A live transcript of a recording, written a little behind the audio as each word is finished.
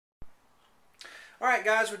Alright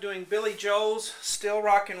guys, we're doing Billy Joel's Still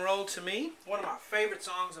Rock and Roll to Me, one of my favorite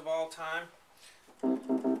songs of all time.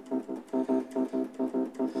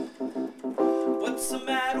 What's the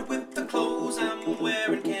matter with the clothes I'm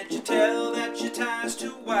wearing? Can't you tell that your tie's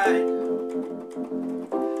too wide?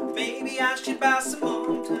 Maybe I should buy some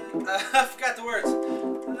more I forgot the words.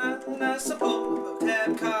 Some more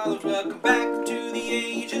tab collars. Welcome back to the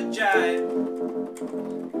age of jive.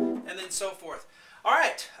 And then so forth.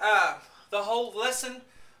 Alright, the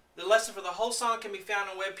lesson for the whole song can be found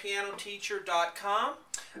on webpianoteacher.com.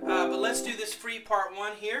 But let's do this free part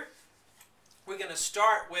one here. We're going to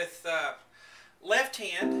start with left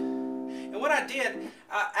hand. And what I did,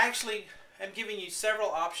 actually, I'm giving you several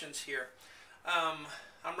options here. I'm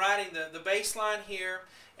writing the bass line here,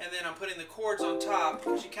 and then I'm putting the chords on top,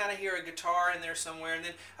 because you kind of hear a guitar in there somewhere. And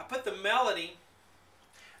then I put the melody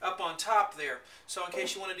up on top there, so in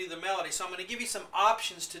case you want to do the melody. So I'm going to give you some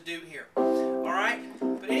options to do here. Alright?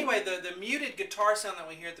 But anyway, the muted guitar sound that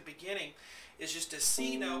we hear at the beginning is just a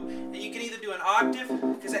C note. And you can either do an octave,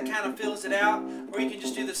 because that kind of fills it out, or you can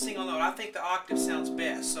just do the single note. I think the octave sounds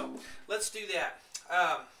best, so let's do that.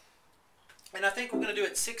 And I think we're going to do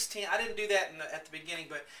it 16. I didn't do that at the beginning,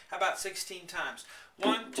 but how about 16 times?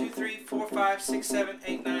 1, 2, 3, 4, 5, 6, 7,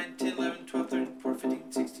 8, 9, 10, 11, 12, 13, 14,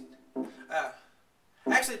 15, 16.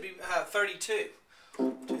 Actually, it'd be 32.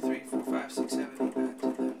 2, 3, 4, 5, 6, 7, 8, 9,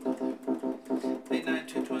 10, 11, 8, 9,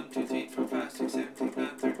 2, 1, 2, 3, 4, 5, 6, 7, 8,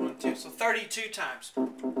 9, 30, 1, 2. So 32 times.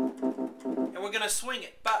 And we're going to swing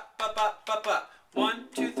it. Bop, bop, bop, bop, bop. 1,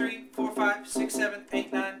 2, 3, 4, 5, 6, 7,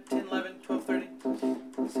 8, 9, 10, 11, 12, 13.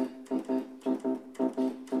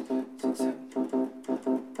 6, 7.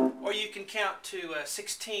 Or you can count to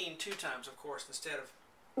 16 two times, of course, instead of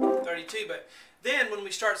 32. But then when we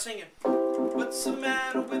start singing, what's the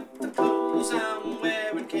matter with the clothes I'm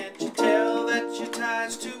wearing? Can't you tell that your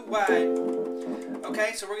tie's too wide?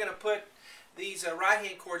 Okay, so we're going to put these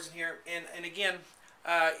right-hand chords in here. And again,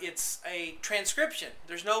 it's a transcription.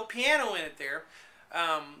 There's no piano in it there.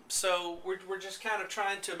 So we're just kind of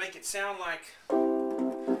trying to make it sound like,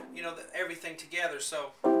 you know, everything together.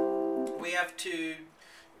 So we have to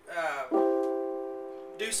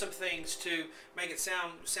do some things to make it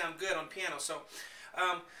sound good on piano. So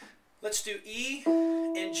let's do E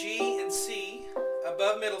and G and C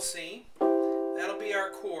above middle C. That'll be our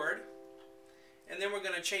chord. And then we're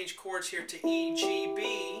going to change chords here to E, G,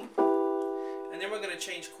 B. And then we're going to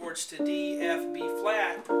change chords to D, F, B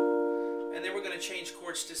flat. And then we're going to change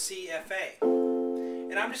chords to C, F, A.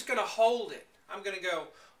 And I'm just going to hold it. I'm going to go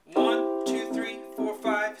 1, 2, 3, 4,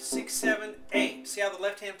 5, 6, 7, 8. See how the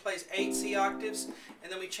left hand plays 8 C octaves?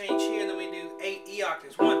 And then we change here and then we do 8 E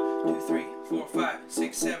octaves. 1, 2, 3, 4, 5,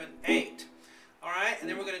 6, 7, 8. Alright, and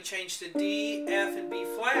then we're going to change to D, F, and B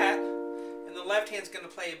flat. And the left hand's going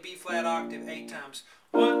to play a B flat octave 8 times.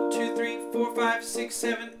 1, 2, 3, 4, 5, 6,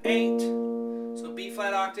 7, 8. So B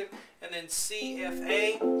flat octave. And then C, F,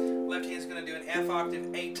 A. Left hand's going to do an F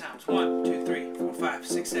octave 8 times. 1, 2, 3, 4, 5,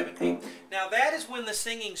 6, 7, 8. Now that is when the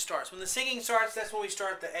singing starts. When the singing starts, that's when we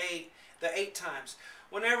start the 8 times.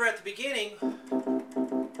 Whenever at the beginning,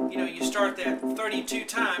 you know, you start that 32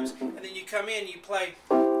 times, and then you come in, you play,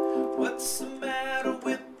 what's the matter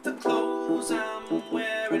with the clothes I'm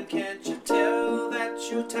wearing? Can't you tell that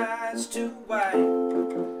your tie's too wide?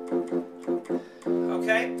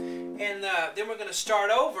 Okay? And then we're going to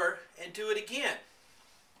start over and do it again.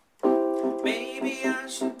 Maybe I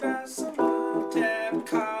should buy some more tab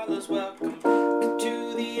collars. Welcome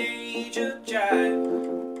to the age of jive.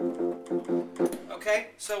 Okay?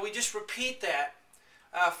 So we just repeat that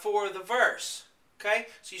for the verse. Okay?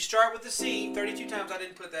 So you start with the C 32 times. I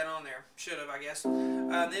didn't put that on there. Should have, I guess.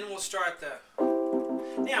 Then we'll start the...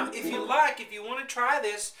 Now, if you like, if you want to try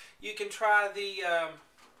this, you can try the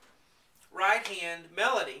right hand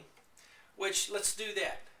melody, which, let's do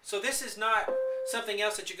that. So this is not something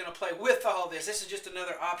else that you're going to play with all this. This is just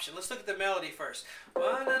another option. Let's look at the melody first.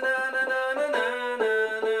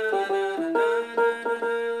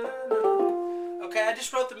 Okay, I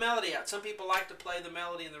just wrote the melody out. Some people like to play the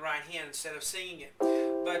melody in the right hand instead of singing it.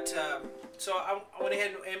 But, so I went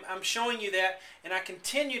ahead and I'm showing you that, and I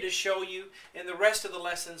continue to show you in the rest of the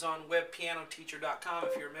lessons on webpianoteacher.com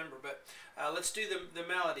if you remember. But let's do the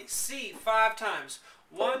melody. C 5 times.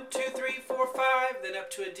 1, 2, 3, 4, 5, then up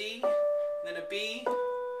to a D, then a B,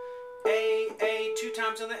 A 2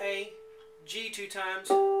 times on the A, G 2 times,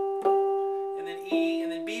 and then E,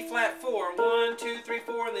 and then B flat 4, 1, 2, 3,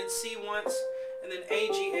 4, and then C once, and then A,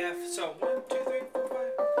 G, F. So 1, 2, 3, 4, 5.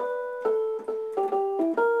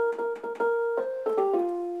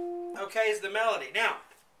 Okay, is the melody. Now,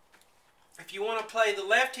 if you want to play the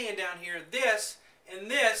left hand down here, this and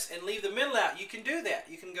this and leave the middle out. You can do that.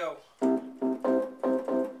 You can go.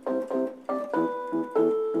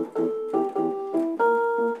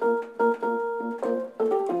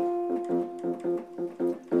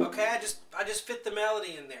 Okay, I just fit the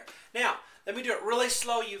melody in there. Now, let me do it really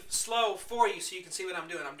slow for you so you can see what I'm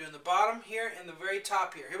doing. I'm doing the bottom here and the very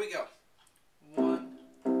top here. Here we go. 1.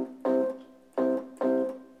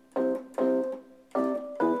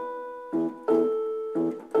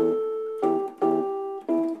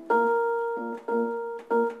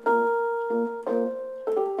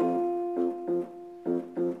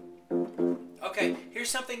 Okay, here's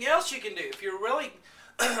something else you can do. If you're really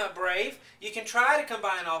brave, you can try to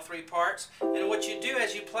combine all 3 parts. And what you do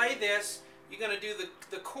as you play this, you're going to do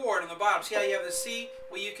the chord on the bottom. See how you have the C?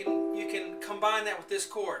 Well, you can combine that with this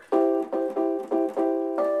chord. And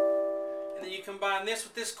then you combine this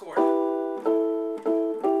with this chord.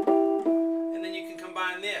 And then you can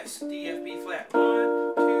combine this. D, F, B flat.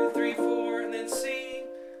 1, 2, 3, 4, and then C.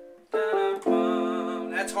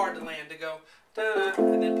 Da-da-bum. That's hard to land, to go da-da,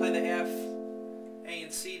 and then play the F, A,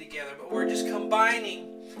 and C together. But we're just combining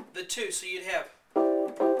the 2. So you'd have.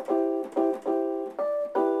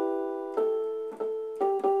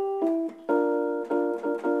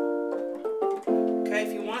 Okay,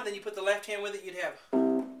 if you want, then you put the left hand with it, you'd have.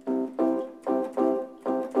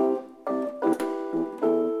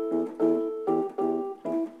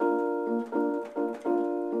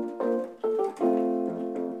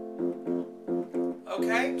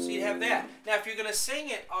 Okay, so you have that. Now if you're going to sing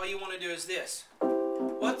it, all you want to do is this.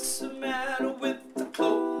 What's the matter with the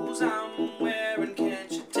clothes I'm wearing?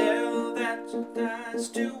 Can't you tell that your eye's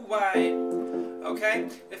too wide? Okay,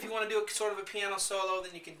 if you want to do a sort of a piano solo,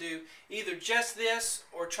 then you can do either just this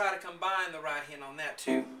or try to combine the right hand on that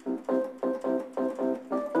too.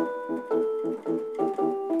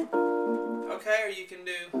 Okay, or you can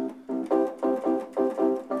do.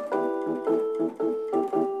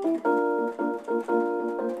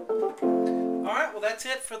 That's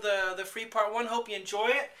it for the free part 1. Hope you enjoy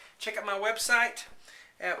it. Check out my website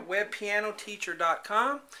at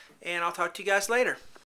webpianoteacher.com, and I'll talk to you guys later.